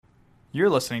You're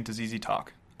listening to ZZ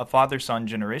Talk, a father-son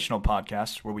generational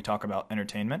podcast where we talk about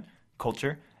entertainment,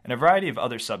 culture, and a variety of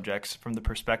other subjects from the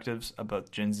perspectives of both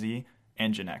Gen Z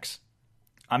and Gen X.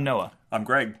 I'm Noah, I'm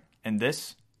Greg. and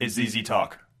this is ZZ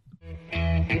Talk.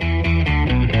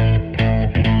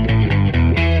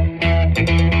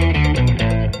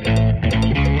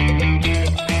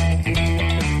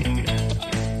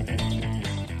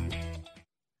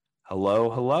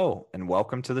 Hello, and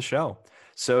welcome to the show.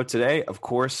 So today, of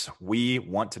course, we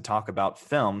want to talk about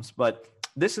films, but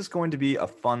this is going to be a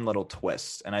fun little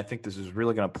twist, and I think this is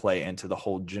really going to play into the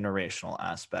whole generational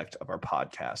aspect of our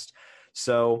podcast.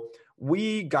 So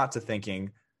we got to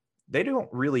thinking, they don't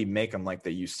really make them like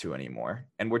they used to anymore.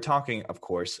 And we're talking, of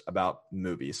course, about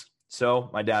movies. So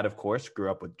my dad, of course,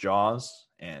 grew up with Jaws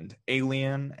and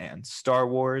Alien and Star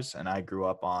Wars, and I grew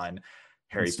up on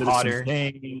Harry Potter,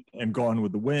 Kane, and Gone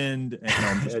with the Wind,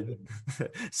 and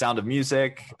Sound of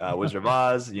Music, Wizard of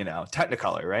Oz,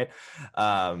 Technicolor, right?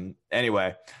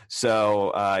 Anyway,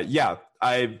 so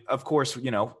of course,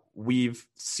 we've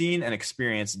seen and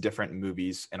experienced different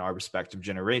movies in our respective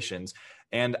generations.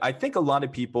 And I think a lot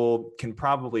of people can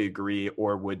probably agree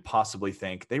or would possibly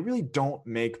think they really don't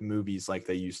make movies like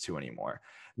they used to anymore.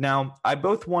 Now, I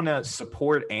both want to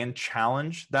support and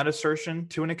challenge that assertion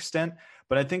to an extent,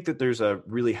 but I think that there's a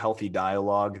really healthy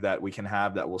dialogue that we can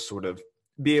have that will sort of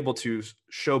be able to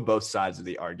show both sides of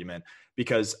the argument,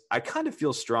 because I kind of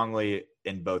feel strongly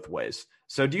in both ways.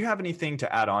 So do you have anything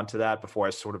to add on to that before I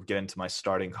sort of get into my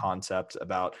starting concept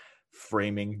about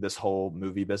framing this whole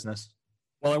movie business?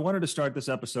 Well, I wanted to start this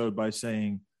episode by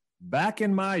saying back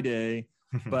in my day,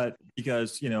 but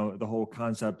because, the whole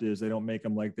concept is they don't make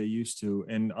them like they used to.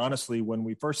 And honestly, when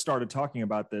we first started talking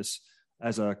about this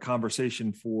as a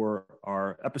conversation for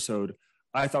our episode,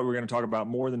 I thought we were going to talk about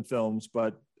more than films,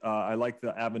 but I like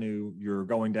the avenue you're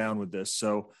going down with this.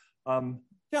 So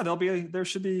there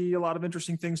should be a lot of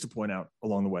interesting things to point out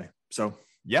along the way. So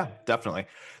yeah, definitely.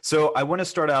 So I want to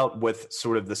start out with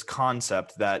sort of this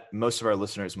concept that most of our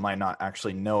listeners might not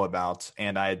actually know about.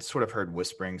 And I had sort of heard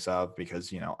whisperings of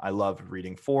because, I love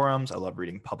reading forums. I love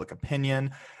reading public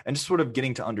opinion and just sort of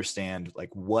getting to understand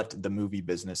like what the movie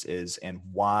business is and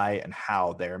why and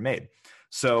how they're made.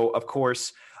 So, of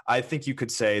course, I think you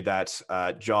could say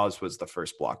that Jaws was the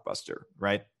first blockbuster,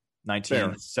 right?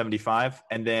 1975. Fair.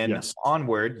 And then yes.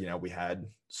 Onward, we had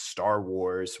Star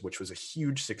Wars, which was a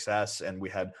huge success, and we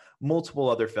had multiple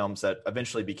other films that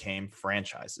eventually became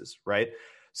franchises, right?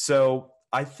 So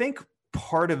I think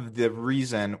part of the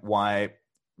reason why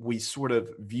we sort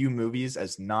of view movies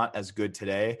as not as good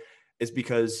today is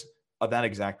because of that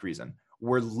exact reason.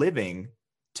 We're living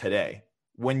today.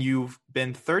 When you've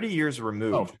been 30 years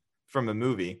removed from a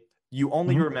movie, you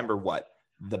only remember what?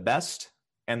 The best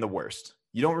and the worst.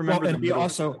 You don't remember the middle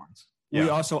ones. We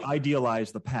also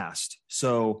idealize the past.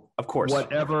 So of course,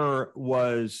 whatever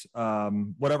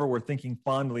we're thinking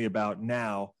fondly about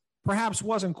now, perhaps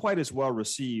wasn't quite as well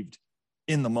received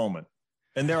in the moment.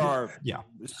 And there are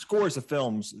scores of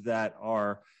films that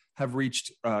have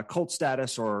reached cult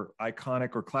status or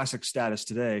iconic or classic status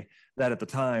today that at the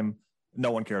time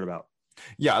no one cared about.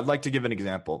 Yeah, I'd like to give an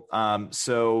example.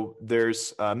 So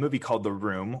there's a movie called The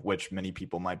Room, which many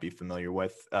people might be familiar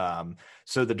with.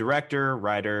 So the director,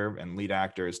 writer, and lead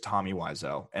actor is Tommy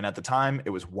Wiseau. And at the time, it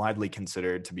was widely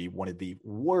considered to be one of the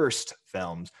worst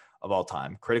films of all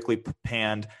time. Critically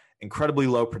panned, incredibly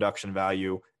low production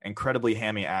value, incredibly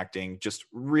hammy acting, just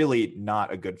really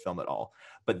not a good film at all.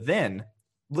 But then,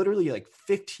 literally like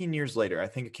 15 years later, I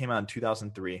think it came out in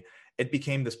 2003, it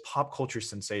became this pop culture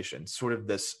sensation, sort of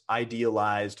this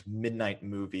idealized midnight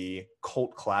movie,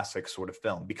 cult classic sort of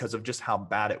film because of just how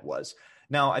bad it was.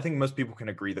 Now, I think most people can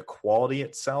agree the quality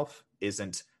itself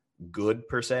isn't good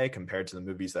per se compared to the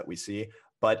movies that we see,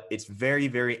 but it's very,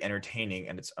 very entertaining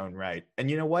in its own right. And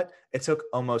you know what? It took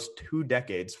almost 2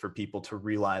 decades for people to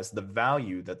realize the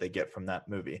value that they get from that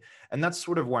movie. And that's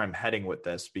sort of where I'm heading with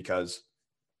this because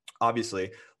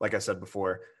obviously, like I said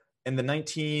before, in the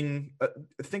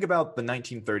think about the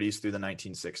 1930s through the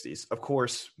 1960s. Of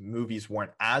course, movies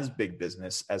weren't as big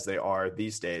business as they are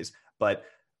these days, but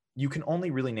you can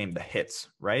only really name the hits,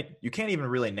 right? You can't even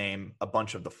really name a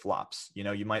bunch of the flops.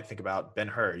 You might think about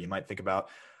Ben-Hur. You might think about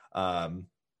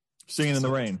Singing in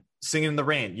the Rain. Singing in the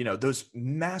Rain. Those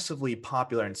massively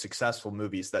popular and successful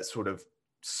movies that sort of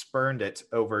spurned it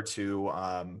over to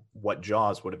what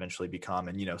Jaws would eventually become,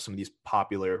 and some of these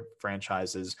popular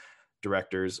franchises,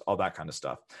 directors, all that kind of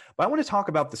stuff. But I want to talk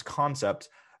about this concept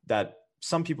that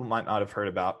some people might not have heard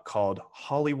about called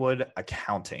Hollywood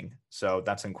accounting. So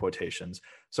that's in quotations.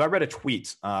 So I read a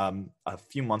tweet a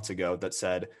few months ago that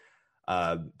said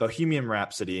Bohemian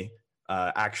Rhapsody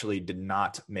actually did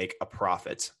not make a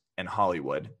profit in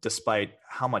Hollywood, despite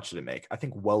how much did it make? I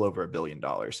think well over $1 billion.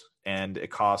 And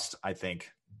it cost, I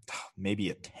think, maybe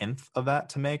a tenth of that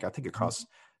to make. I think it costs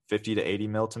 50 to 80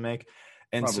 mil to make.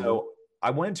 And Probably. So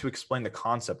I wanted to explain the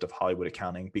concept of Hollywood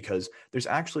accounting because there's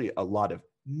actually a lot of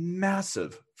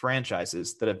massive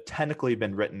franchises that have technically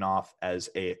been written off as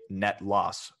a net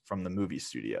loss from the movie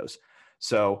studios.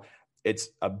 So it's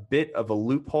a bit of a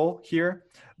loophole here,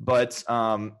 but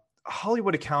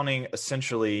Hollywood accounting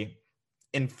essentially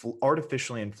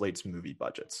artificially inflates movie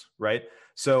budgets, right?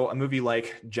 So a movie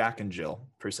like Jack and Jill,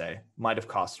 per se, might have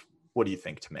cost, what do you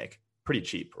think to make? Pretty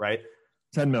cheap, right?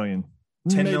 10 million.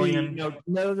 10 Maybe, million.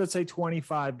 No, let's say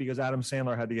 25 because Adam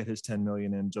Sandler had to get his 10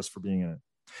 million in just for being in it.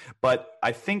 But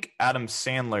I think Adam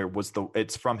Sandler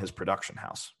it's from his production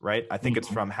house, right? I think it's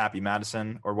from Happy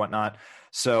Madison or whatnot.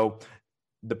 So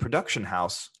the production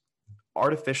house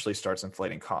artificially starts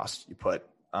inflating costs. You put,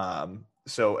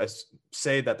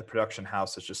 say that the production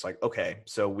house is just like, okay,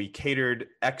 so we catered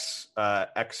X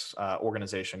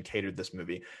organization catered this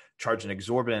movie, charge an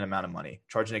exorbitant amount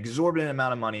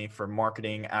of money for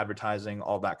marketing, advertising,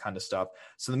 all that kind of stuff.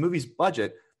 So the movie's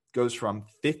budget goes from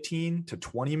 15 to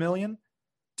 20 million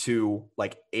to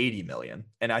like 80 million.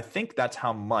 And I think that's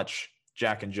how much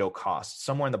Jack and Jill cost,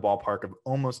 somewhere in the ballpark of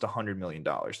almost $100 million.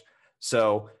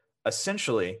 So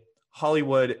essentially,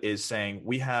 Hollywood is saying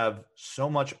we have so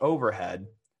much overhead,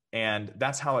 and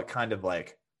that's how it kind of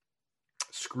like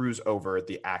screws over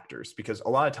the actors, because a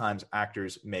lot of times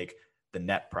actors make the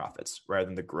net profits rather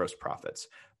than the gross profits.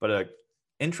 But a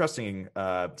interesting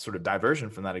sort of diversion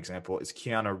from that example is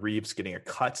Keanu Reeves getting a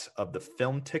cut of the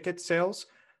film ticket sales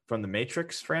from the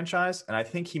Matrix franchise. And I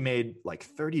think he made like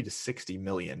 30 to 60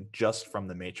 million just from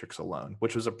the Matrix alone,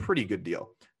 which was a pretty good deal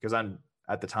because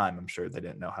at the time, I'm sure they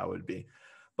didn't know how it would be.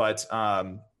 But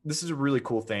this is a really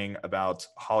cool thing about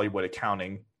Hollywood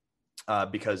accounting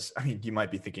because, I mean, you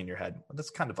might be thinking in your head, well,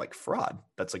 that's kind of like fraud.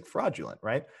 That's like fraudulent,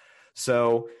 right?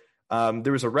 So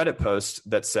there was a Reddit post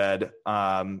that said,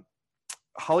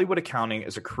 Hollywood accounting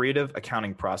is a creative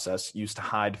accounting process used to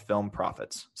hide film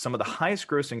profits. Some of the highest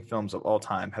grossing films of all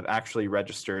time have actually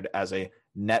registered as a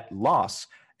net loss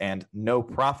and no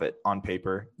profit on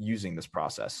paper using this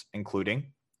process, including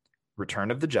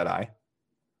Return of the Jedi,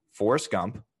 Forrest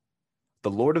Gump, the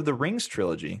Lord of the Rings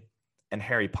trilogy, and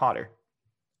Harry Potter.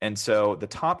 And so the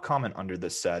top comment under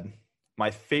this said,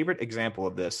 my favorite example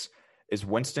of this is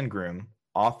Winston Groom,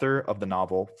 author of the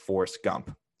novel Forrest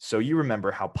Gump. So you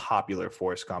remember how popular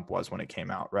Forrest Gump was when it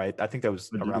came out, right? I think that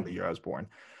was around the year I was born.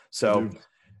 So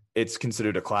it's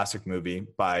considered a classic movie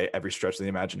by every stretch of the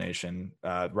imagination.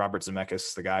 Robert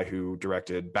Zemeckis, the guy who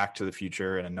directed Back to the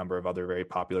Future and a number of other very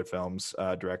popular films,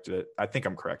 directed it. I think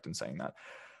I'm correct in saying that.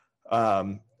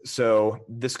 So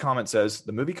this comment says,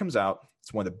 the movie comes out.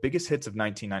 It's one of the biggest hits of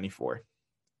 1994.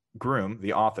 Groom,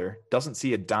 the author, doesn't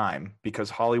see a dime because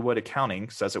Hollywood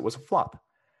accounting says it was a flop.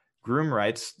 Groom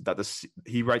writes that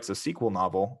he writes a sequel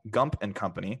novel, Gump and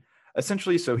Company,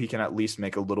 essentially so he can at least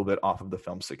make a little bit off of the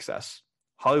film's success.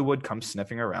 Hollywood comes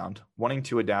sniffing around, wanting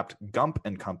to adapt Gump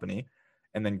and Company,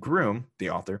 and then Groom, the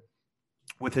author,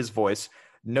 with his voice,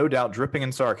 no doubt dripping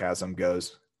in sarcasm,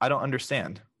 goes, I don't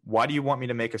understand. Why do you want me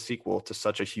to make a sequel to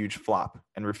such a huge flop?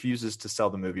 And refuses to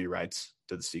sell the movie rights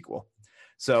to the sequel.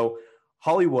 So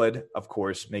Hollywood, of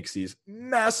course, makes these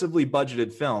massively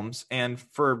budgeted films, and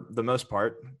for the most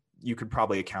part, you could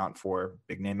probably account for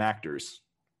big name actors,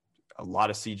 a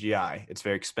lot of CGI. It's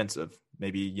very expensive.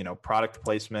 Maybe, product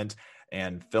placement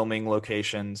and filming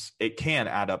locations. It can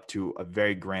add up to a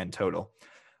very grand total.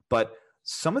 But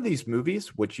some of these movies,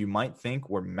 which you might think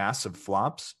were massive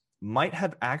flops, might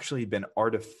have actually been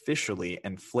artificially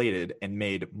inflated and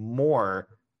made more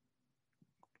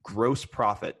gross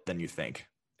profit than you think,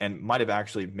 and might have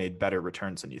actually made better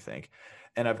returns than you think.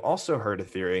 And I've also heard a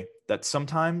theory that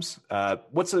sometimes,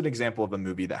 what's an example of a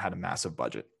movie that had a massive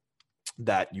budget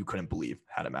that you couldn't believe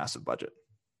had a massive budget?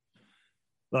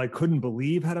 That I couldn't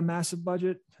believe had a massive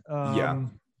budget?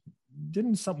 Some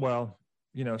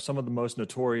of the most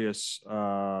notorious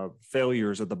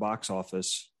failures at the box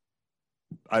office,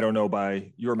 I don't know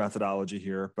by your methodology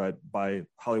here, but by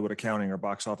Hollywood accounting or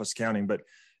box office accounting, but,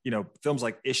 films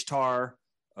like Ishtar,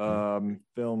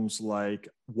 films like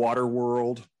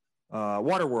Waterworld.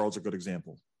 Waterworld's a good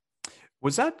example.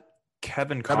 Was that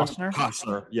Kevin Costner?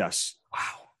 Costner, yes.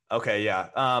 Wow. Okay, yeah.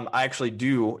 I actually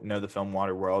do know the film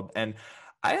Waterworld, and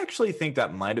I actually think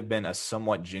that might have been a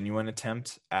somewhat genuine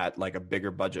attempt at like a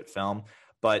bigger budget film.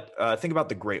 But think about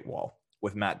The Great Wall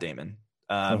with Matt Damon.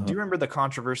 Do you remember the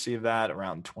controversy of that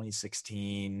around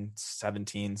 2016,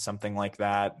 17, something like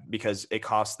that? Because it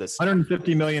cost this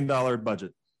 $150 million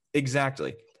budget.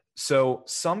 Exactly. So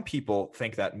some people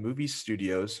think that movie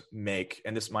studios make,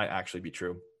 and this might actually be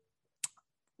true,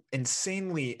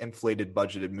 insanely inflated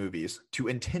budgeted movies to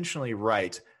intentionally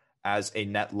write as a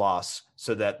net loss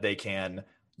so that they can,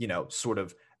 sort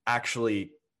of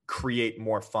actually create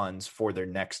more funds for their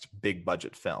next big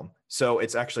budget film. So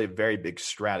it's actually a very big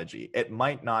strategy. It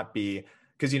might not be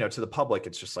because, to the public,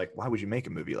 it's just like, why would you make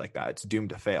a movie like that? It's doomed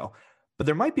to fail. But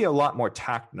there might be a lot more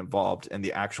tact involved in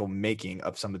the actual making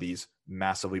of some of these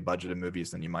massively budgeted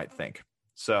movies than you might think.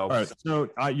 So, all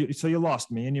right. So you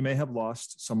lost me, and you may have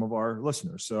lost some of our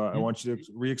listeners. So I want you to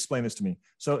re-explain this to me.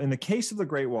 So in the case of The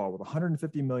Great Wall with a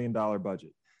 $150 million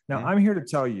budget, now I'm here to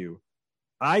tell you,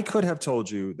 I could have told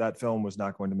you that film was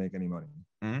not going to make any money.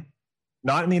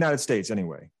 Not in the United States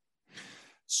anyway.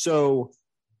 So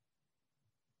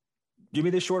give me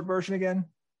the short version again.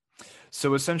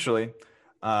 So essentially,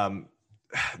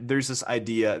 there's this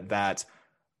idea that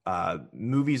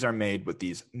movies are made with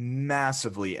these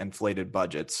massively inflated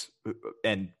budgets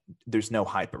and there's no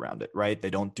hype around it, right?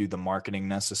 They don't do the marketing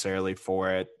necessarily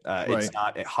for it. It's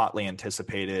not hotly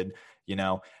anticipated.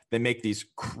 They make these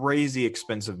crazy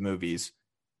expensive movies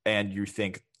and you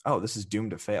think, oh, this is doomed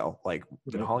to fail. Like,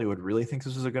 did Hollywood really think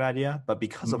this was a good idea? But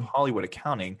because of Hollywood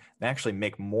accounting, they actually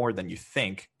make more than you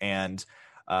think. And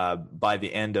by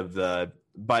the end of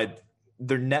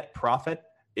their net profit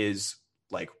is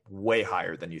like way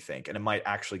higher than you think. And it might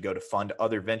actually go to fund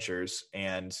other ventures.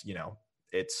 And,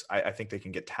 I think they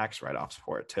can get tax write-offs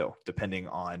for it too, depending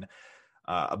on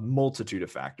a multitude of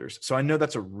factors. So I know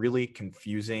that's a really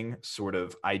confusing sort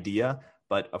of idea,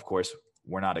 but of course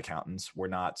we're not accountants. We're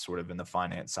not sort of in the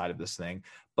finance side of this thing,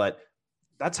 but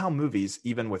that's how movies,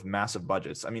 even with massive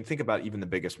budgets, I mean, think about even the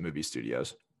biggest movie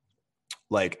studios.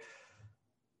 Like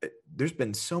there's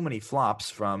been so many flops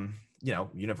from,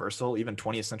 Universal, even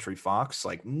 20th Century Fox,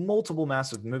 like multiple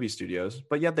massive movie studios,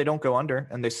 but yet they don't go under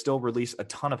and they still release a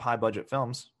ton of high budget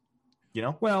films,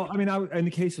 Well, I mean, in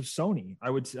the case of Sony,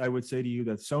 I would say to you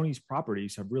that Sony's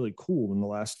properties have really cooled in the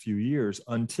last few years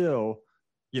until,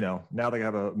 now they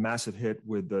have a massive hit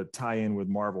with the tie-in with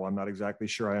Marvel. I'm not exactly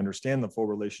sure I understand the full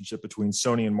relationship between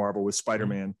Sony and Marvel with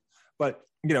Spider-Man, but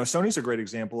Sony's a great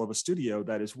example of a studio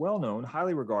that is well-known,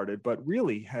 highly regarded, but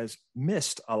really has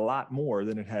missed a lot more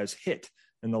than it has hit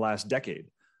in the last decade.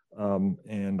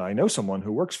 And I know someone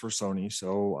who works for Sony,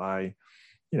 so I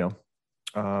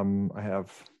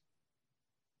have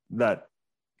that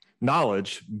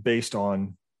knowledge based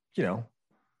on,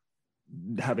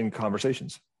 having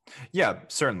conversations. Yeah,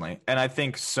 certainly. And I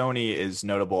think Sony is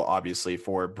notable, obviously,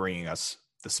 for bringing us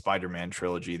the Spider-Man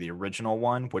trilogy, the original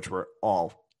one, which were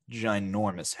all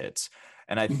ginormous hits.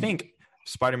 And I think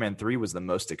Spider-Man 3 was the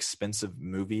most expensive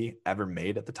movie ever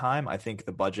made at the time. I think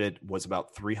the budget was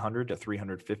about 300 to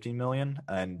 350 million.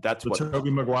 And that's the Tobey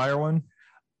Maguire one?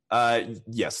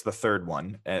 Yes, the third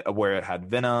one, where it had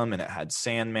Venom and it had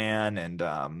Sandman and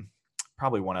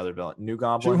probably one other villain, New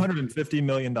Goblin. $250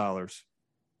 million.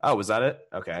 Oh, was that it?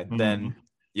 Okay. Then,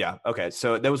 yeah. Okay.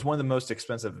 So that was one of the most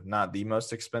expensive, not the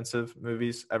most expensive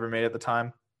movies ever made at the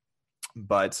time.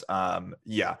 But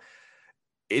yeah,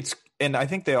 and I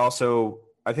think they also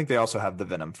have the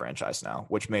Venom franchise now,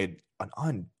 which made an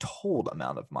untold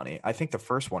amount of money. I think the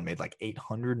first one made like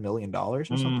 $800 million or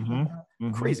something like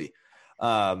that. Crazy.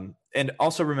 And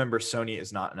also remember, Sony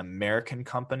is not an American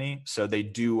company, so they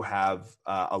do have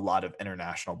a lot of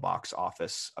international box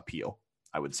office appeal,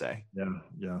 I would say.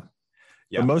 Yeah.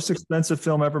 The most expensive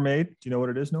film ever made. Do you know what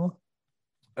it is, Noah?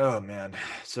 Oh man.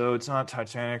 So it's not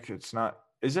Titanic. It's not.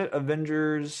 Is it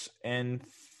Avengers Endgame?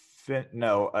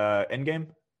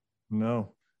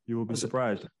 No, you will be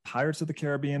surprised. Pirates of the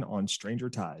Caribbean on Stranger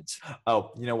Tides.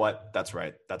 Oh, you know what? That's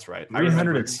right.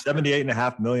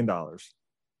 $378.5 million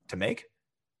to make.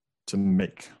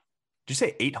 Did you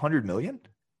say 800 million?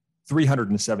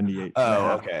 378. Oh,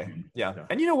 okay. Yeah.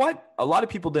 And you know what? A lot of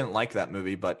people didn't like that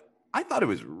movie, but I thought it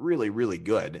was really, really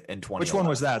good in 2011. Which one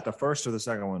was that? The first or the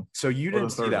second one? So you didn't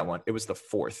see that one. It was the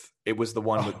fourth. It was the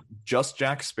one with just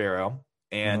Jack Sparrow.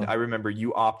 And I remember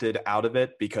you opted out of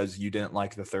it because you didn't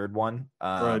like the third one.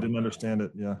 I didn't understand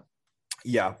it. Yeah.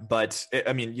 Yeah. But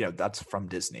that's from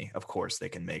Disney. Of course, they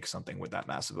can make something with that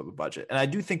massive of a budget. And I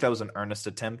do think that was an earnest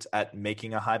attempt at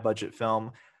making a high budget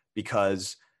film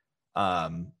because,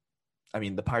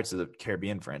 the Pirates of the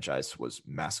Caribbean franchise was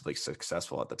massively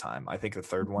successful at the time. I think the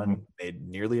third one made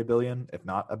nearly $1 billion, if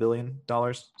not $1 billion.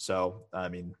 So,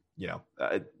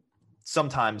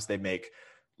 sometimes they make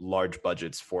large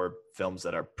budgets for films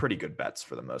that are pretty good bets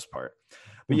for the most part.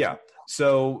 But yeah,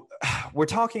 so we're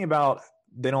talking about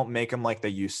they don't make them like they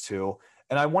used to.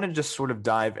 And I want to just sort of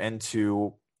dive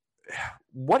into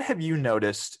what have you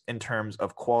noticed in terms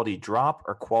of quality drop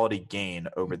or quality gain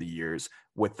over the years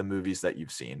with the movies that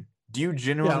you've seen? Do you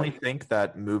genuinely think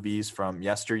that movies from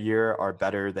yesteryear are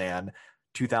better than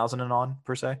 2000 and on,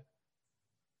 per se?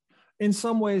 In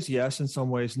some ways, yes. In some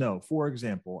ways, no. For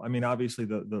example, I mean, obviously,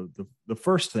 the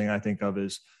first thing I think of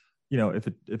is, if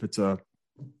it's a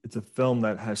film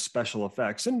that has special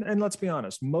effects, and let's be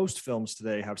honest, most films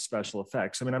today have special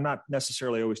effects. I mean, I'm not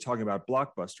necessarily always talking about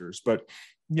blockbusters, but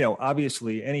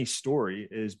obviously, any story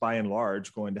is by and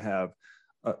large going to have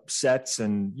sets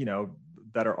and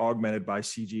that are augmented by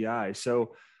CGI.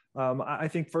 So I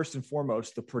think first and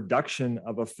foremost, the production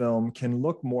of a film can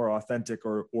look more authentic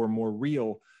or more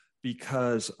real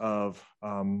because of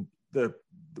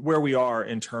where we are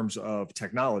in terms of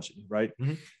technology, right?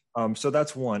 Mm-hmm. So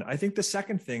that's one. I think the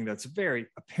second thing that's very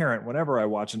apparent whenever I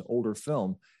watch an older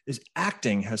film is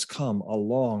acting has come a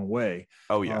long way.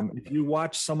 Oh yeah. If you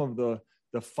watch some of the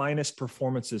finest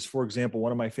performances, for example,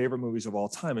 one of my favorite movies of all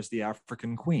time is The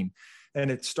African Queen, and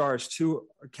it stars two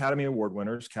Academy Award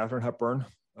winners, Katharine Hepburn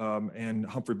and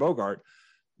Humphrey Bogart.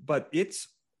 But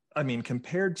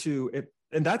compared to it,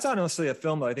 and that's honestly a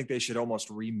film that I think they should almost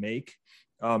remake.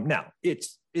 Now,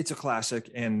 it's a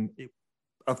classic, and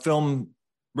a film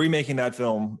remaking that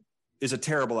film is a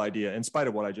terrible idea, in spite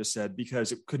of what I just said,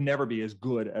 because it could never be as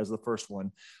good as the first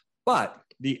one. But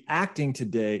the acting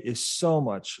today is so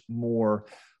much more,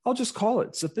 I'll just call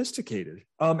it sophisticated.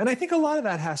 And I think a lot of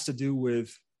that has to do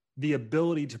with the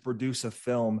ability to produce a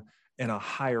film in a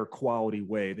higher quality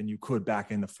way than you could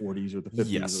back in the 40s or the 50s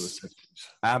yes, or the 60s.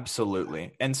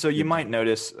 Absolutely. And so you might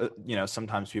notice,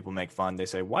 sometimes people make fun. They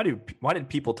say, why did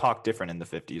people talk different in the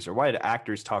 50s, or why did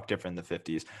actors talk different in the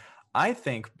 50s? I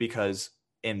think because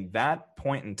in that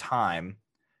point in time,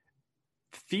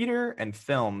 theater and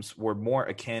films were more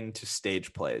akin to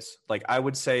stage plays. Like, I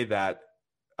would say that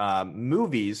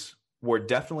movies were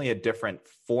definitely a different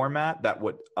format that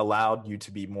would allowed you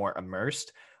to be more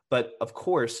immersed. But of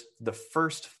course, the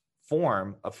first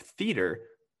form of theater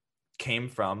came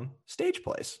from stage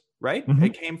plays, right? Mm-hmm.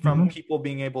 It came from people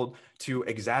being able to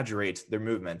exaggerate their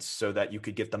movements so that you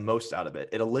could get the most out of it.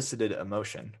 It elicited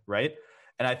emotion, right?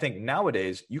 And I think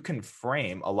nowadays you can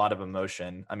frame a lot of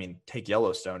emotion. I mean, take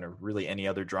Yellowstone or really any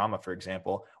other drama, for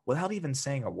example, without even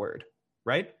saying a word,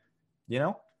 right?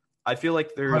 I feel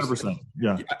like there's 100%.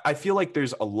 Yeah. I feel like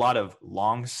there's a lot of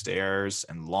long stares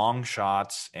and long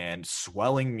shots and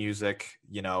swelling music,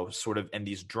 sort of in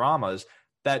these dramas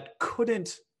that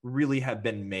couldn't really have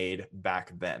been made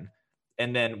back then.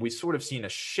 And then we sort of seen a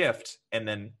shift and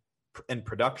then in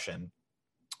production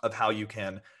of how you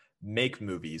can make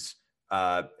movies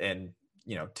in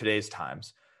today's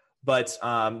times. But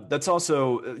that's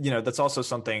also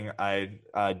something I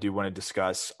do want to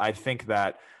discuss. I think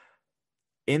that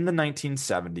in the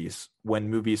 1970s, when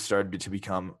movies started to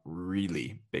become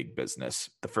really big business,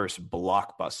 the first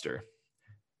blockbuster,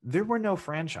 there were no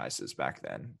franchises back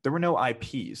then. There were no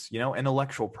IPs,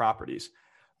 intellectual properties.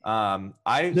 There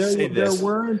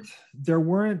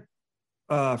weren't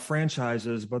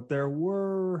franchises, but there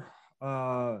were.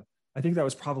 I think that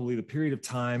was probably the period of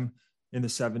time in the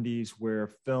 70s where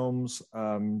films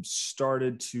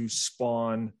started to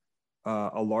spawn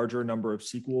a larger number of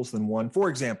sequels than one. For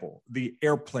example, the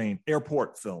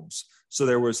airport films. So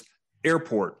there was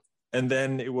Airport, and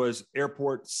then it was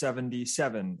Airport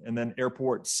 77, and then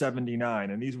Airport 79.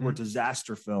 And these were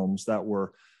disaster films that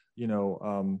were,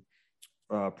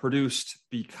 produced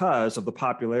because of the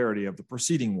popularity of the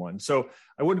preceding one. So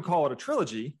I wouldn't call it a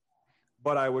trilogy,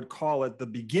 but I would call it the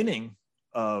beginning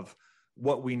of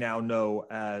what we now know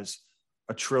as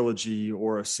a trilogy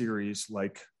or a series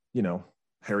like,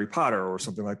 Harry Potter or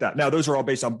something like that. Now, those are all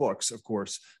based on books, of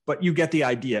course, but you get the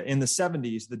idea. In the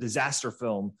 70s, the disaster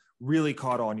film really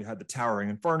caught on. You had the Towering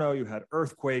Inferno, you had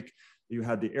Earthquake, you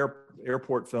had the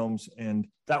airport films, and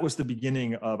that was the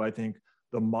beginning of, I think,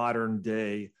 the modern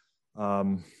day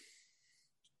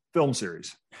film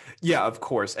series. Yeah, of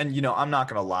course. And, I'm not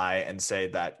going to lie and say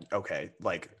that, okay,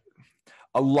 like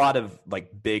a lot of like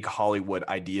big Hollywood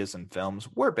ideas and films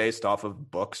were based off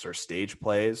of books or stage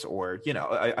plays, or,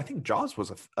 I think Jaws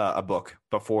was a book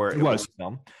before it was a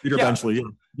film. Eventually.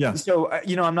 Yeah. So,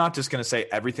 I'm not just going to say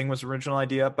everything was original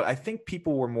idea, but I think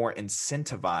people were more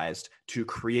incentivized to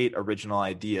create original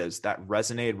ideas that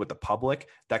resonated with the public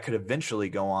that could eventually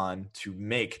go on to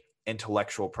make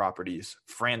intellectual properties,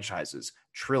 franchises,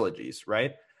 trilogies,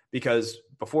 right? Because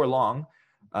before long,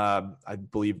 I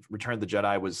believe Return of the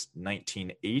Jedi was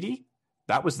 1980.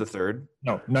 That was the third.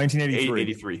 No,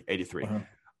 1983. 83. Uh-huh.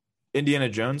 Indiana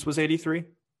Jones was 83.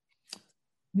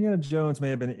 Indiana Jones may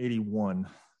have been 81.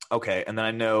 Okay, and then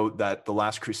I know that The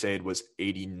Last Crusade was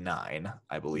 89,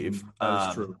 I believe. That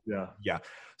is true. Yeah. Yeah.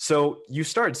 So you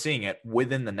started seeing it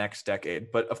within the next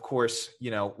decade. But of course,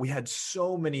 we had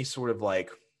so many sort of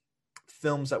like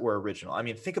films that were original. I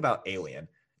mean, think about Alien.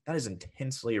 That is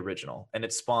intensely original. And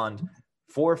it spawned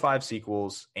 4 or 5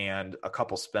 sequels and a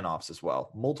couple spinoffs as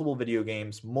well. Multiple video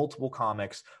games, multiple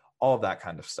comics, all of that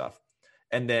kind of stuff.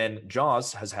 And then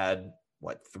Jaws has had,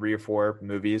 3 or 4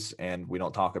 movies, and we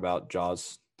don't talk about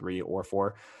Jaws 3 or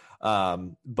 4.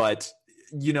 But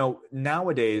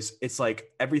nowadays it's like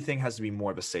everything has to be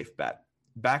more of a safe bet.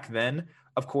 Back then,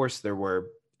 of course, there were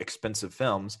expensive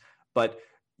films, but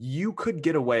you could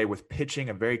get away with pitching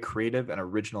a very creative and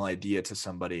original idea to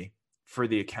somebody for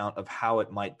the account of how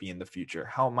it might be in the future,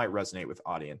 how it might resonate with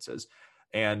audiences.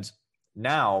 And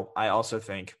now I also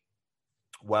think,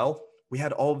 we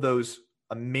had all of those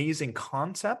amazing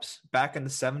concepts back in the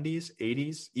 70s,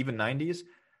 80s, even 90s.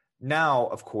 Now,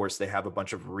 of course, they have a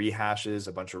bunch of rehashes,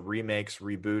 a bunch of remakes,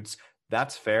 reboots.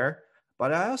 That's fair.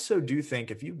 But I also do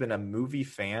think if you've been a movie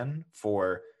fan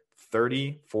for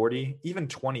 30, 40, even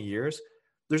 20 years,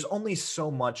 there's only so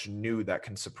much new that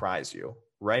can surprise you,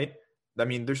 right? I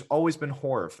mean, there's always been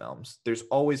horror films. There's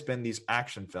always been these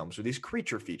action films or these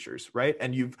creature features, right?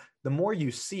 And the more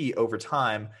you see over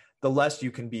time, the less you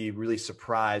can be really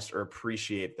surprised or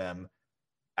appreciate them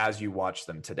as you watch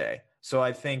them today. So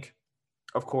I think,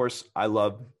 of course, I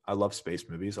love space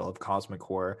movies. I love cosmic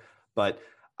horror, but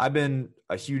I've been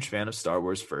a huge fan of Star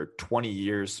Wars for 20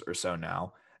 years or so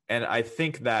now. And I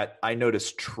think that I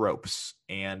notice tropes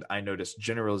and I notice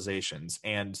generalizations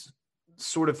and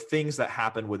sort of things that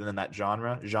happen within that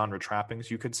genre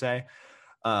trappings, you could say,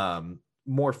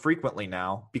 more frequently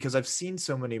now because I've seen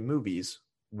so many movies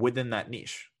within that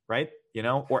niche, right?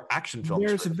 Or action films.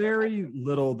 There's very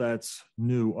little that's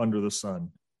new under the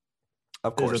sun.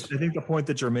 Of course. I think the point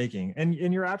that you're making, and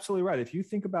you're absolutely right. If you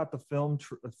think about the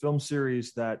film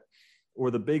series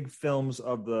or the big films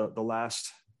of the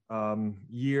last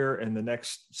year and the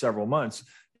next several months,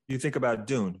 you think about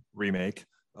Dune remake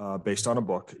based on a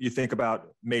book. You think about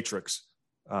Matrix,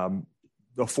 the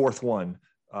 4th one,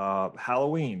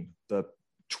 Halloween, the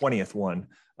 20th one.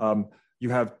 You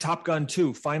have Top Gun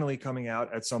 2 finally coming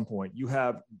out at some point. You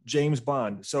have James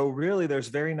Bond. So really, there's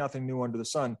very nothing new under the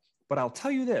sun. But I'll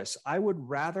tell you this, I would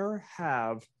rather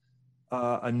have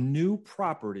a new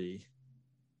property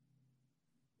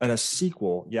and a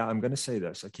sequel. Yeah, I'm going to say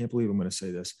this. I can't believe I'm going to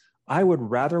say this. I would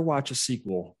rather watch a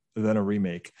sequel than a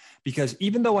remake, because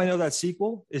even though I know that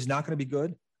sequel is not going to be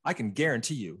good, I can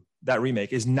guarantee you that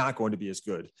remake is not going to be as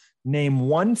good. Name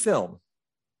one film.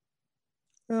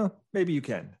 Well, maybe you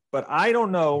can, but I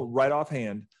don't know right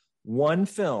offhand one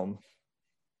film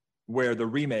where the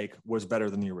remake was better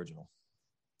than the original.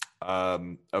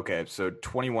 Okay, so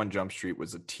 21 Jump Street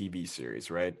was a TV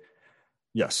series, right?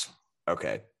 Yes.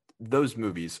 Okay, those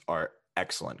movies are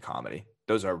excellent comedy.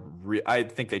 Those are I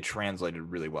think they translated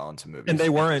really well into movies. And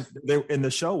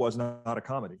the show was not a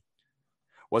comedy.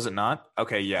 Was it not?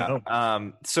 Okay, yeah.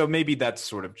 So maybe that's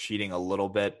sort of cheating a little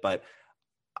bit, but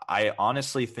I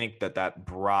honestly think that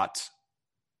brought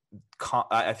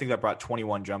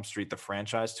 21 Jump Street, the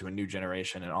franchise, to a new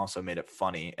generation, and also made it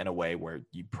funny in a way where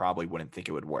you probably wouldn't think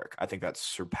it would work. I think that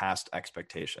surpassed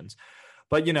expectations.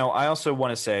 But, I also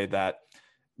want to say that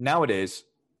nowadays,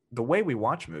 the way we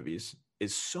watch movies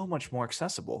is so much more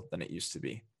accessible than it used to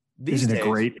be. Isn't it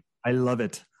great? I love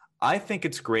it. I think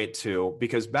it's great too,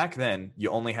 because back then you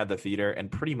only had the theater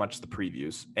and pretty much the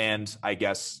previews, and I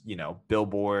guess,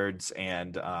 billboards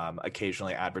and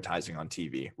occasionally advertising on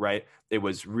TV, right? It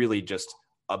was really just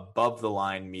above the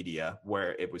line media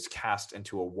where it was cast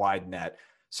into a wide net.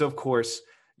 So of course,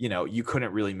 you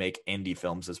couldn't really make indie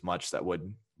films as much that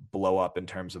would blow up in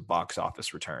terms of box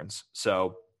office returns.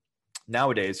 So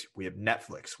nowadays we have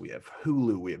Netflix, we have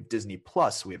Hulu, we have Disney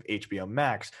Plus, we have HBO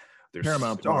Max. There's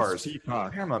Paramount Stars,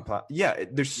 Plus, Paramount Plus. Yeah,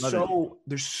 there's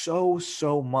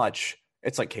so much.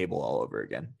 It's like cable all over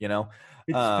again,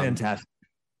 It's fantastic.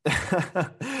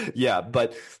 Yeah,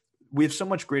 but we have so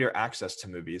much greater access to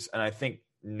movies, and I think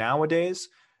nowadays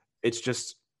it's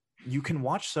just you can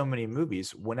watch so many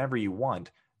movies whenever you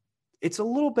want. It's a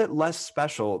little bit less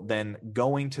special than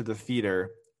going to the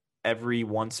theater every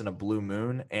once in a blue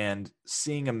moon and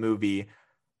seeing a movie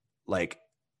like,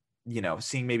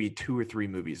 seeing maybe 2 or 3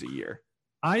 movies a year.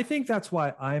 I think that's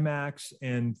why IMAX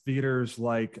and theaters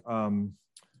like the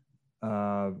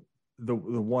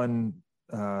one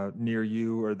near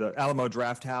you, or the Alamo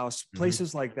Drafthouse,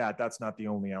 places like that. That's not the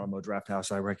only Alamo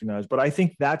Drafthouse I recognize, but I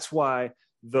think that's why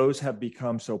those have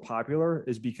become so popular,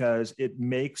 is because it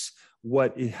makes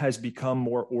what it has become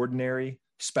more ordinary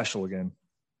special again.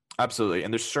 Absolutely.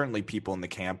 And there's certainly people in the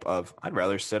camp of I'd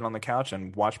rather sit on the couch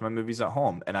and watch my movies at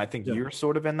home. And I think Yeah. you're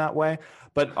sort of in that way.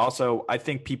 But also, I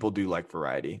think people do like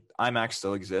variety. IMAX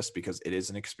still exists because it is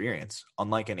an experience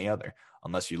unlike any other,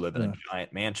 unless you live in a Yeah.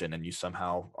 giant mansion and you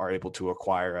somehow are able to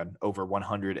acquire an over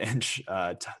 100-inch,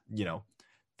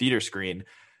 theater screen.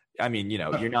 I mean,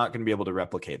 you're not going to be able to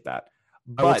replicate that.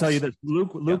 I will tell But you that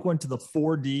Luke yeah. Luke went to the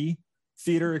 4D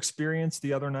theater experience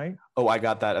the other night. Oh, I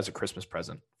got that as a Christmas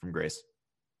present from Grace.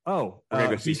 Oh, We're going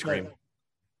to go see he said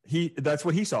Scream. that's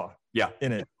what he saw Yeah.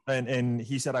 in it, and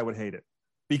he said I would hate it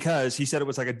because he said it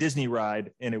was like a Disney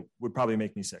ride and it would probably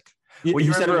make me sick. Well, He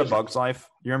you said remember it A was, Bug's Life?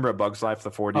 You remember A Bug's Life, the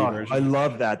 4D oh, version? I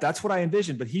love that. That's what I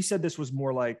envisioned, but he said this was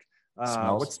more like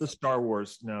Smells. what's the Star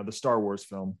Wars? No, the Star Wars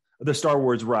film, the Star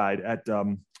Wars ride at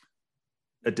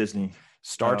Disney.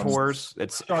 Star Tours.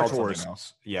 It's Star called Tours. something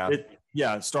else. Yeah.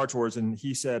 Yeah, Star Tours, and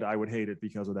he said I would hate it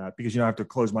because of that, because I have to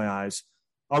close my eyes.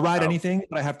 I'll ride anything,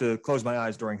 but I have to close my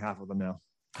eyes during half of them now.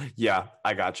 Yeah,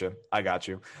 I got you.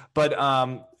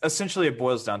 But essentially it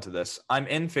boils down to this. I'm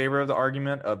in favor of the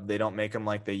argument of they don't make them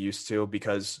like they used to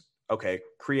because, okay,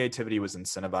 creativity was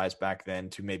incentivized back then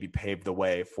to maybe pave the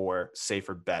way for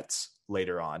safer bets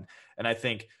later on. And I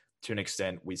think to an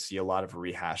extent we see a lot of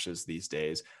rehashes these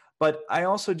days. But I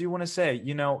also do want to say,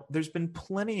 there's been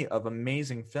plenty of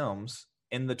amazing films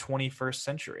in the 21st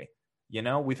century.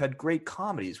 We've had great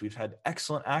comedies. We've had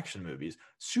excellent action movies.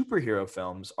 Superhero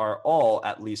films are all,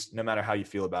 at least no matter how you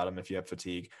feel about them, if you have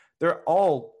fatigue, they're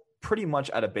all pretty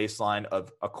much at a baseline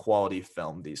of a quality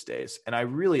film these days. And I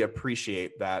really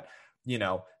appreciate that,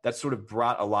 that sort of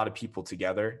brought a lot of people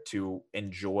together to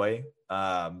enjoy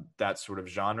that sort of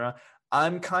genre.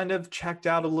 I'm kind of checked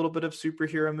out a little bit of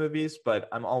superhero movies, but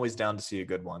I'm always down to see a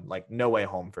good one. Like No Way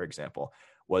Home, for example,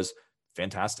 was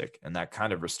fantastic. And that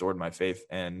kind of restored my faith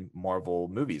in Marvel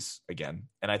movies again.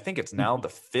 And I think it's now the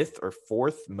 5th or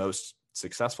 4th most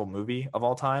successful movie of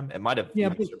all time. It might have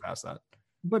even surpassed that.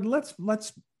 But let's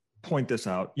point this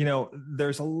out.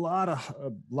 There's a lot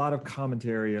of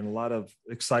commentary and a lot of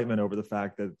excitement over the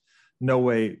fact that No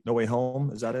Way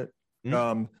Home, is that it?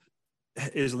 Mm-hmm.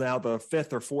 Is now the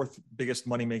 5th or 4th biggest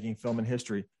money-making film in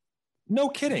history. No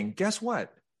kidding. Guess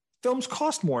what? Films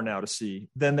cost more now to see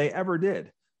than they ever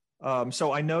did.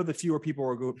 So I know that fewer people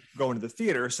are going to the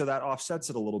theater, so that offsets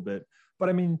it a little bit. But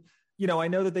I mean, I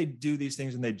know that they do these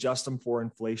things and they adjust them for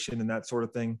inflation and that sort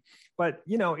of thing. But,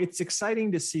 it's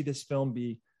exciting to see this film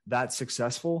be that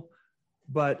successful.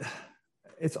 But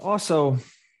it's also,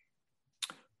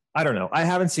 I don't know. I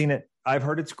haven't seen it. I've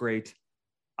heard it's great.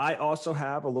 I also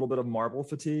have a little bit of Marvel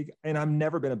fatigue, and I've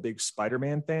never been a big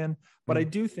Spider-Man fan, but I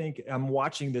do think I'm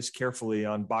watching this carefully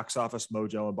on Box Office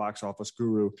Mojo and Box Office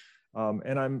Guru.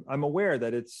 And I'm aware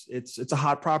that it's a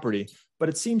hot property, but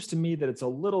it seems to me that it's a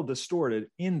little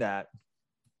distorted in that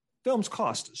films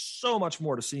cost so much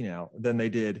more to see now than they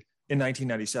did in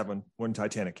 1997 when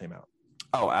Titanic came out.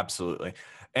 Oh, absolutely.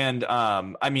 And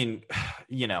I mean,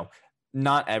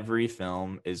 not every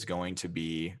film is going to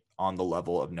be on the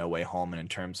level of No Way Home and in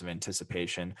terms of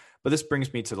anticipation. But this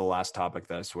brings me to the last topic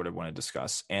that I sort of want to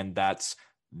discuss, and that's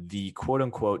the quote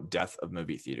unquote death of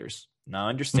movie theaters. Now, I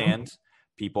understand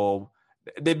people,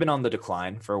 they've been on the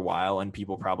decline for a while, and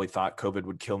people probably thought COVID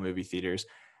would kill movie theaters.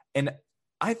 And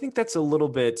I think that's a little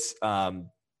bit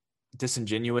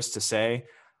disingenuous to say.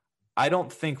 I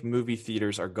don't think movie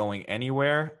theaters are going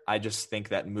anywhere. I just think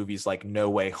that movies like No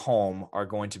Way Home are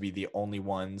going to be the only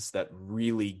ones that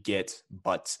really get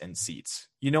butts and seats.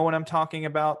 You know what I'm talking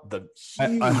about?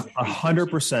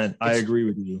 100%. I agree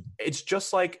with you. It's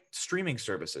just like streaming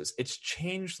services. It's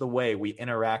changed the way we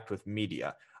interact with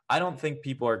media. I don't think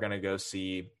people are going to go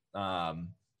see a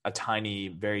tiny,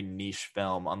 very niche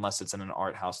film unless it's in an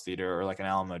art house theater or like an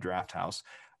Alamo Draft House.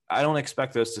 I don't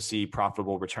expect those to see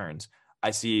profitable returns.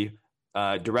 I see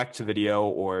direct to video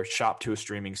or shop to a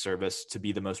streaming service to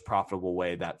be the most profitable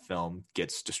way that film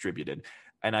gets distributed.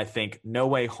 And I think No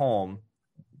Way Home,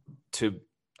 to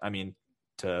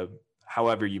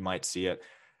however you might see it,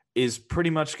 is pretty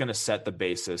much going to set the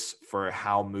basis for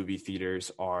how movie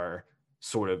theaters are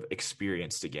sort of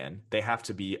experienced again. They have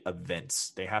to be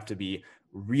events. They have to be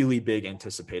really big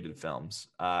anticipated films.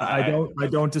 I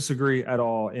don't disagree at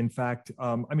all. In fact,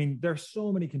 there's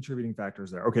so many contributing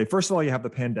factors there. Okay, first of all, you have the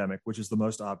pandemic, which is the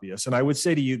most obvious. And I would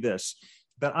say to you this,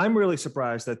 that I'm really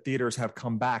surprised that theaters have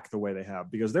come back the way they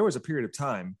have, because there was a period of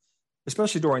time,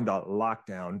 especially during the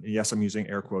lockdown, yes, I'm using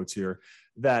air quotes here,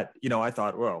 that, I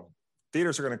thought, well,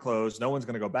 theaters are going to close. No one's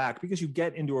going to go back, because you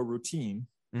get into a routine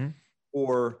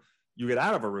or you get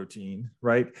out of a routine,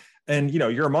 right? And,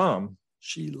 your mom,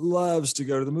 she loves to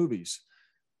go to the movies.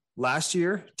 Last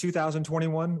year,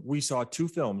 2021, we saw 2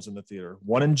 films in the theater,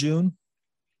 one in June,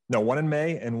 No, one in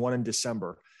May and one in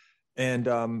December. And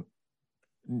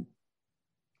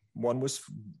one was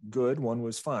good, one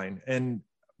was fine.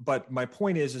 But my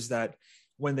point is that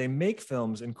when they make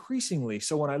films increasingly,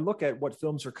 so when I look at what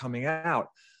films are coming out,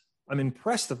 I'm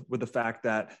impressed with the fact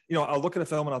that, I'll look at a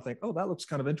film and I'll think, oh, that looks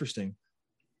kind of interesting.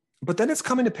 But then it's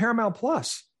coming to Paramount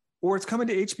Plus, or it's coming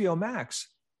to HBO Max,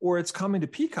 or it's coming to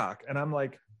Peacock. And I'm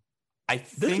like,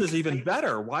 this is even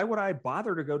better. Why would I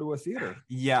bother to go to a theater?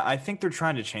 Yeah, I think they're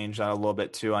trying to change that a little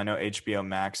bit too. I know HBO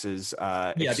Max is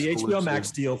the HBO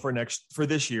Max deal for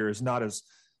this year is not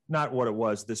what it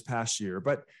was this past year.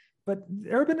 But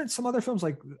there have been some other films,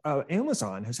 like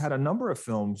Amazon has had a number of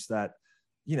films that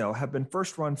have been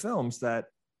first run films that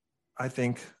I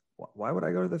think, why would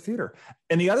I go to the theater?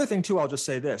 And the other thing too, I'll just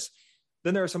say this.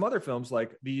 Then there are some other films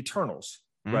like The Eternals,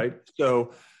 right?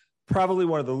 So probably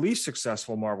one of the least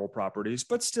successful Marvel properties,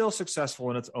 but still successful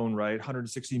in its own right,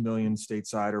 160 million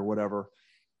stateside or whatever.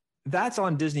 That's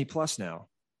on Disney Plus now.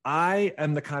 I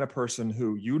am the kind of person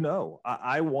who,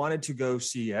 I wanted to go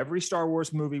see every Star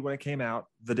Wars movie when it came out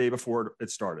the day before it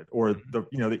started, or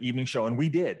the evening show. And we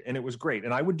did, and it was great.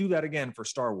 And I would do that again for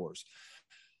Star Wars.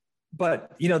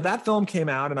 But, that film came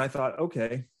out and I thought,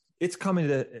 okay, it's coming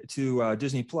to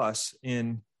Disney Plus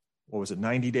in,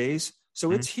 90 days?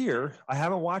 So it's here. I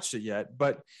haven't watched it yet,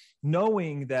 but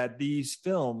knowing that these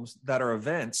films that are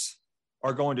events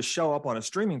are going to show up on a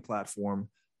streaming platform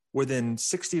within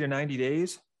 60 to 90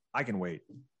 days, I can wait.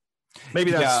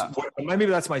 Maybe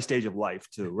that's my stage of life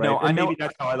too, right? No, I know, maybe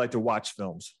that's how I like to watch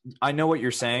films. I know what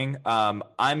you're saying.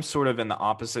 I'm sort of in the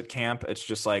opposite camp. It's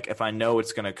just like, if I know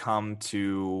it's going to come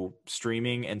to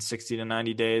streaming in 60 to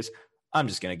 90 days, I'm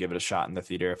just going to give it a shot in the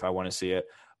theater if I want to see it.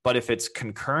 But if it's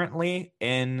concurrently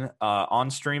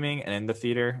on streaming and in the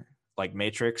theater, like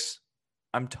Matrix,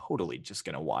 I'm totally just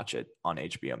going to watch it on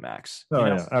HBO Max. Oh,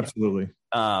 yeah, absolutely.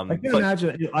 I can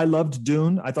imagine. I loved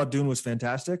Dune. I thought Dune was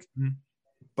fantastic,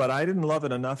 but I didn't love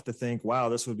it enough to think, wow,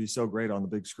 this would be so great on the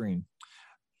big screen.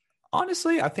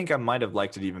 Honestly, I think I might have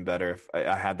liked it even better if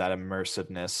I had that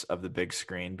immersiveness of the big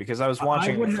screen, because I was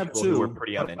watching. I would have too. Were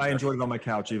pretty uninterested. I enjoyed it on my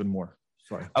couch even more.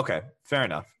 Sorry. Okay, fair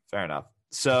enough.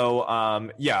 So,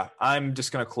 I'm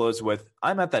just going to close with,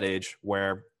 I'm at that age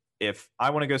where if I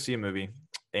want to go see a movie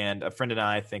and a friend and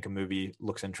I think a movie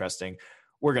looks interesting,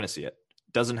 we're going to see it.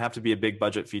 Doesn't have to be a big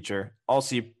budget feature. I'll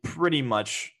see pretty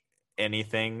much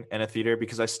anything in a theater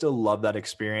because I still love that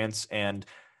experience. And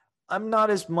I'm not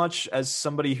as much as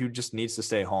somebody who just needs to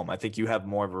stay home. I think you have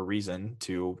more of a reason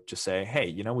to just say,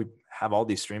 hey, we have all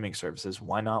these streaming services.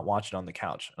 Why not watch it on the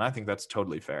couch? And I think that's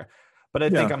totally fair. But I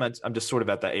think I'm just sort of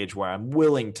at that age where I'm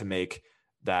willing to make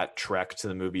that trek to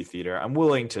the movie theater. I'm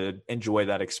willing to enjoy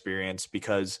that experience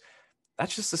because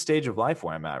that's just the stage of life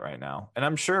where I'm at right now. And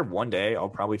I'm sure one day I'll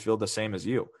probably feel the same as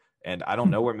you. And I don't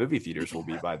know where movie theaters will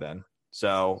be by then.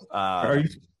 So, I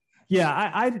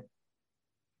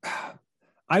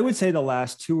would say the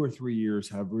last 2 or 3 years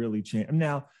have really changed.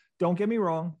 Now, don't get me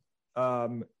wrong.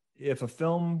 If a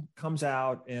film comes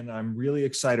out and I'm really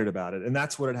excited about it, and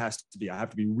that's what it has to be, I have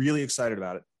to be really excited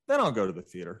about it, then I'll go to the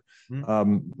theater.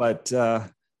 But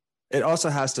it also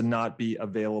has to not be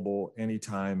available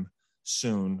anytime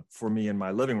soon for me in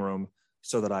my living room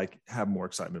so that I have more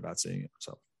excitement about seeing it.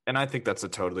 So, and I think that's a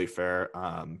totally fair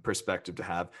perspective to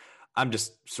have. I'm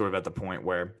just sort of at the point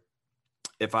where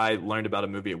if I learned about a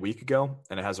movie a week ago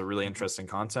and it has a really interesting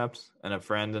concept and a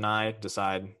friend and I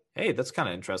decide, hey, that's kind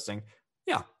of interesting,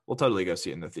 yeah, we'll totally go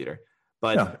see it in the theater.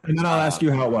 But and then I'll ask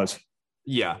you how it was.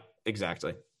 Yeah,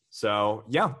 exactly. So,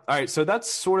 yeah. All right. So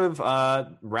that's sort of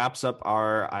wraps up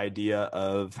our idea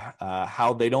of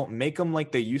how they don't make them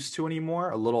like they used to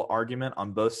anymore. A little argument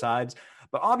on both sides.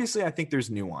 But obviously, I think there's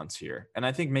nuance here. And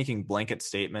I think making blanket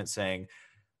statements saying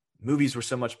movies were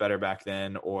so much better back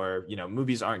then, or,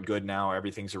 movies aren't good now, or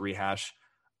everything's a rehash.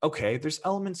 Okay, there's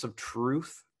elements of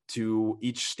truth to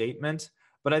each statement.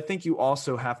 But I think you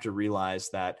also have to realize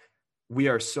that we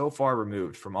are so far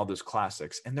removed from all those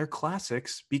classics, and they're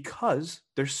classics because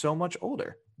they're so much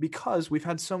older, because we've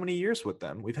had so many years with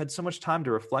them. We've had so much time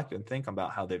to reflect and think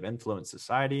about how they've influenced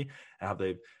society and how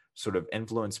they've sort of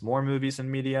influenced more movies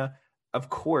and media. Of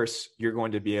course, you're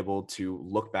going to be able to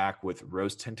look back with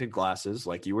rose-tinted glasses,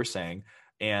 like you were saying,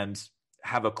 and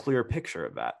have a clear picture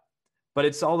of that. But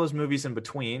it's all those movies in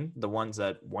between, the ones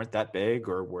that weren't that big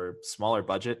or were smaller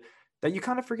budget, that you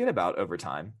kind of forget about over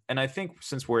time. And I think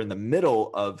since we're in the middle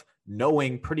of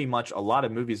knowing pretty much a lot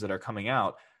of movies that are coming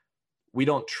out, we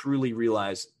don't truly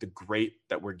realize the great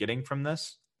that we're getting from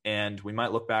this. And we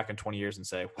might look back in 20 years and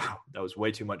say, wow, that was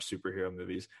way too much superhero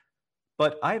movies.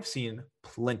 But I've seen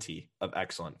plenty of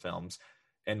excellent films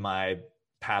in my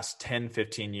past 10,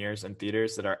 15 years in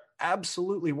theaters that are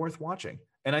absolutely worth watching.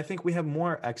 And I think we have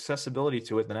more accessibility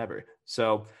to it than ever.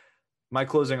 So my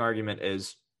closing argument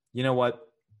is, you know what?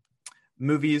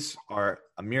 Movies are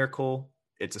a miracle.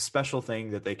 It's a special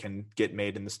thing that they can get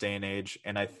made in this day and age.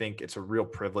 And I think it's a real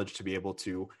privilege to be able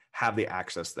to have the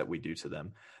access that we do to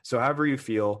them. So however you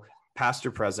feel, past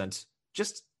or present,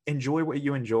 just enjoy what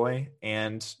you enjoy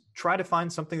and try to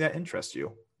find something that interests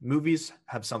you. Movies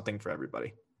have something for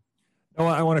everybody. Oh,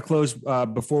 I want to close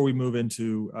before we move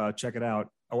into check it out.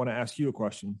 I want to ask you a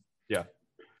question. Yeah.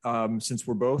 Since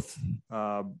we're both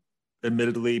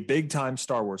admittedly big time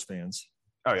Star Wars fans.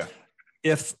 Oh yeah.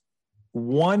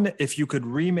 If you could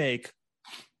remake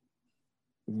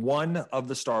one of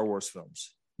the Star Wars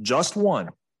films, just one,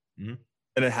 and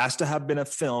it has to have been a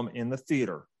film in the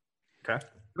theater. Okay.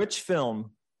 Which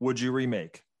film would you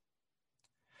remake?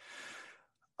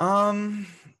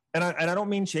 And I don't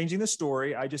mean changing the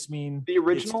story. I just mean the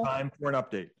original. It's time for an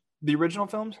update. The original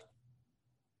films?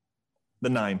 The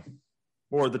 9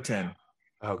 or the 10.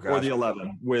 Oh, gosh. Or the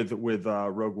 11 with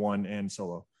Rogue One and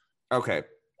Solo. Okay.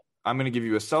 I'm going to give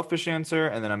you a selfish answer,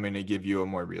 and then I'm going to give you a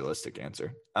more realistic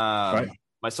answer. Right.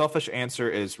 My selfish answer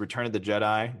is Return of the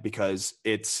Jedi, because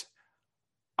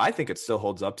I think it still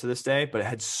holds up to this day, but it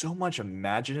had so much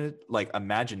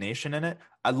imagination in it.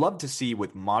 I'd love to see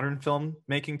with modern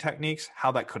filmmaking techniques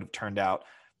how that could have turned out,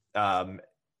 in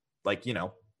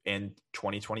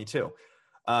 2022.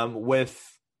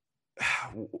 With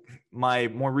my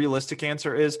more realistic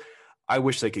answer is, I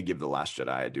wish they could give The Last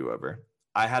Jedi a do-over.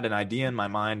 I had an idea in my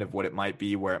mind of what it might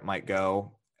be, where it might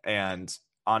go, and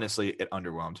honestly, it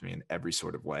underwhelmed me in every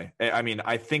sort of way. I mean,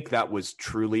 I think that was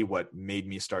truly what made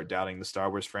me start doubting the Star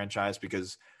Wars franchise,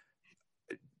 because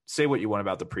say what you want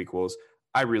about the prequels,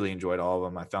 I really enjoyed all of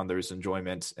them. I found there was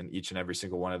enjoyment in each and every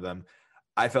single one of them.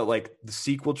 I felt like the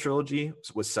sequel trilogy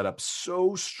was set up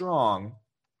so strong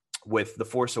with The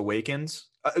Force Awakens,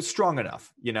 strong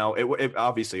enough. It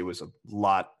obviously was a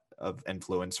lot of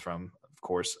influence from, of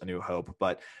course, A New Hope,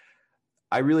 but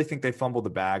I really think they fumbled the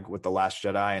bag with The Last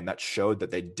Jedi, and that showed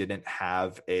that they didn't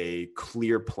have a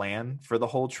clear plan for the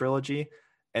whole trilogy.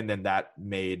 And then that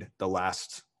made The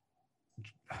Last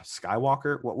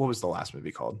Skywalker. What was the last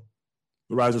movie called?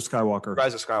 The Rise of Skywalker.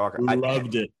 Rise of Skywalker. I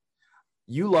loved it.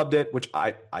 You loved it, which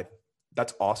I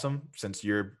that's awesome, since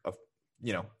you're a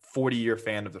 40-year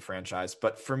fan of the franchise.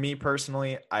 But for me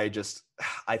personally, I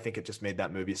think it just made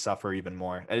that movie suffer even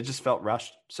more, and it just felt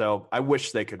rushed. So I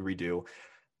wish they could redo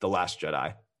The Last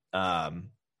Jedi. But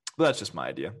that's just my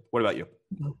idea. What about you?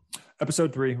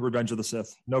 Episode 3, Revenge of the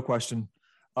Sith. No question.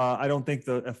 I don't think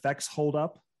the effects hold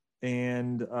up,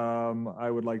 and I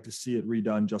would like to see it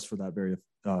redone just for that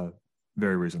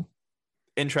very reason.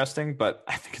 Interesting, but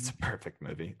I think it's a perfect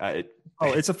movie.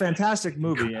 It's a fantastic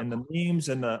movie, and the memes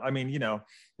and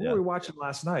we were watching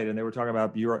last night, and they were talking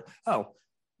about Europe. Oh,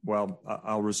 well,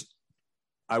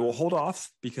 I will hold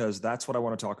off, because that's what I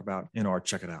want to talk about in our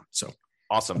Check It Out. So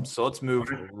awesome. So let's move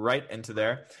right into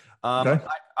there. Okay.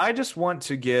 I just want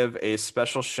to give a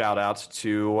special shout out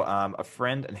to a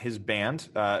friend and his band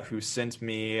who sent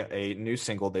me a new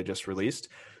single they just released.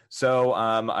 So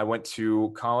I went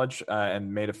to college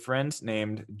and made a friend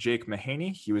named Jake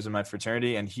Mahaney. He was in my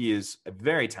fraternity, and he is a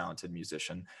very talented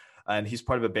musician. And he's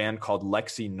part of a band called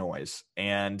Lexi Noise.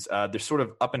 And they're sort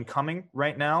of up and coming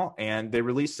right now. And they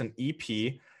released an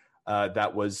EP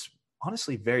that was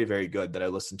honestly very, very good that I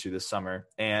listened to this summer.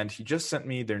 And he just sent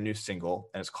me their new single,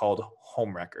 and it's called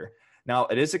Homewrecker. Now,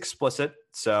 it is explicit,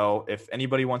 so if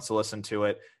anybody wants to listen to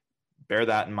it, bear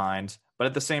that in mind. But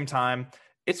at the same time,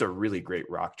 it's a really great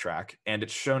rock track, and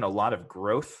it's shown a lot of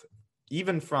growth,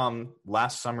 even from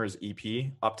last summer's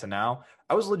EP up to now.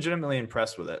 I was legitimately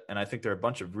impressed with it, and I think they're a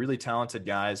bunch of really talented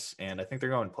guys, and I think they're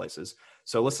going places.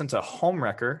 So listen to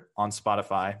Homewrecker on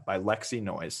Spotify by Lexi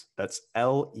Noise. That's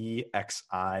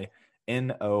Lexinoise,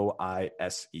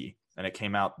 and it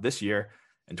came out this year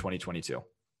in 2022.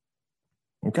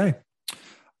 Okay.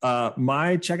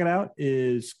 My Check It Out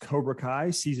is Cobra Kai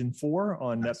Season 4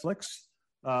 on Netflix.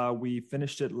 We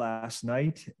finished it last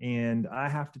night, and I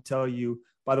have to tell you,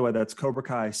 by the way, that's Cobra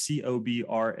Kai,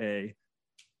 Cobrakai.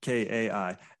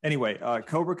 Anyway,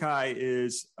 Cobra Kai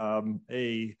is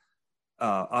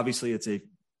obviously it's a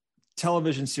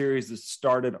television series that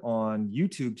started on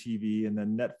YouTube TV, and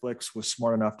then Netflix was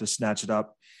smart enough to snatch it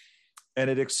up, and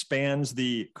it expands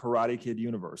the Karate Kid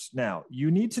universe. Now, you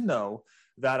need to know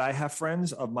that I have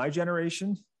friends of my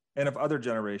generation and of other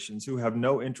generations who have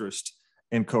no interest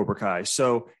in Cobra Kai.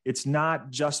 So it's not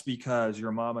just because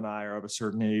your mom and I are of a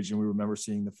certain age and we remember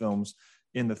seeing the films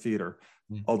in the theater,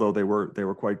 although they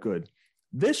were quite good.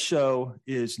 This show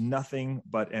is nothing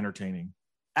but entertaining.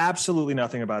 absolutely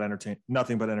nothing but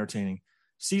entertaining.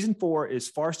 Season 4 is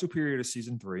far superior to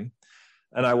season 3.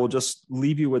 And I will just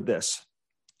leave you with this.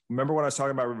 Remember when I was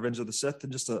talking about Revenge of the Sith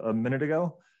just a minute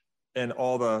ago and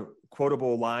all the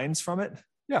quotable lines from it?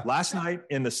 Yeah. Last night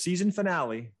in the season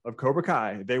finale of Cobra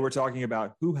Kai, they were talking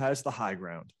about who has the high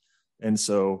ground. And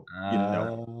so,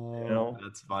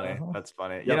 that's funny. That's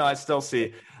funny. Yep. You know, I still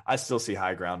see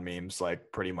high ground memes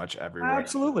like pretty much everywhere.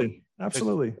 Absolutely.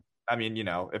 I mean, you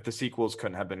know, if the sequels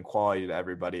couldn't have been quality to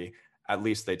everybody, at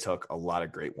least they took a lot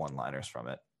of great one-liners from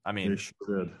it. I mean, they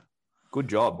sure did. Good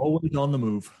job. Always on the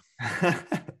move.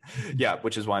 Yeah,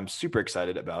 which is why I'm super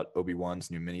excited about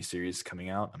Obi-Wan's new miniseries coming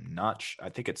out. I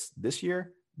think it's this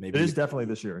year. Maybe it is definitely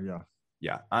this year. Yeah.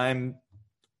 Yeah. I'm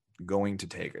going to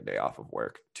take a day off of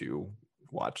work to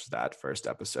watch that first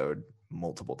episode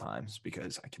multiple times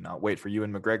because I cannot wait for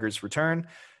Ewan McGregor's return.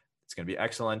 It's going to be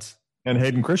excellent. And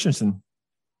Hayden Christensen.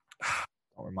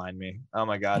 Don't remind me. Oh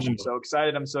my gosh. I'm so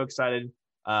excited.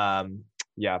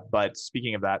 Yeah. But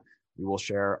speaking of that, we will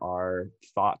share our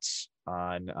thoughts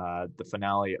on the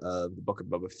finale of the Book of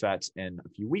Boba Fett in a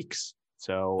few weeks.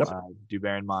 So do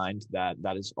bear in mind that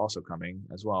is also coming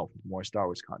as well. More Star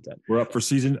Wars content. We're up for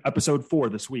episode 4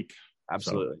 this week.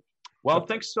 Absolutely. So. Well,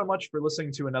 thanks so much for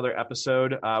listening to another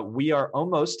episode. We are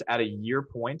almost at a year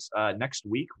point. Next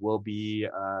week will be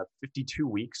 52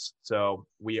 weeks. So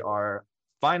we are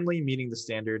finally meeting the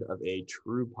standard of a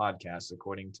true podcast,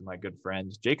 according to my good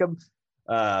friend Jacob.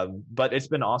 But it's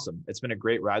been awesome. It's been a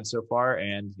great ride so far,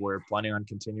 and we're planning on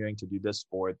continuing to do this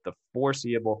for the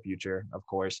foreseeable future, of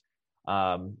course.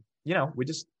 You know, we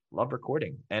just love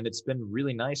recording, and it's been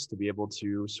really nice to be able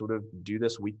to sort of do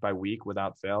this week by week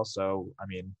without fail. So, I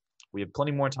mean, we have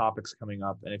plenty more topics coming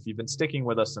up, and if you've been sticking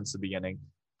with us since the beginning,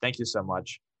 thank you so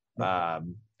much.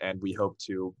 And we hope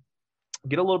to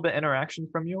get a little bit of interaction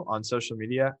from you on social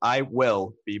media. I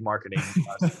will be marketing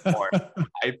us more.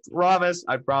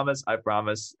 I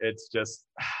promise. It's just,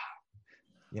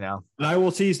 you know. And I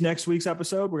will tease next week's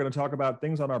episode. We're going to talk about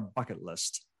things on our bucket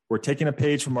list. We're taking a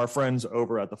page from our friends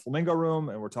over at the Flamingo Room,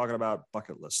 and we're talking about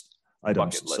bucket list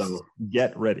items. So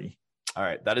get ready. All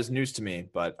right. That is news to me,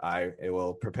 but I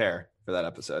will prepare for that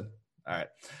episode. All right.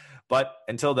 But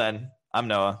until then, I'm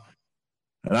Noah.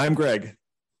 And I'm Greg.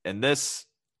 And this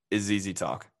is ZZ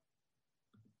Talk.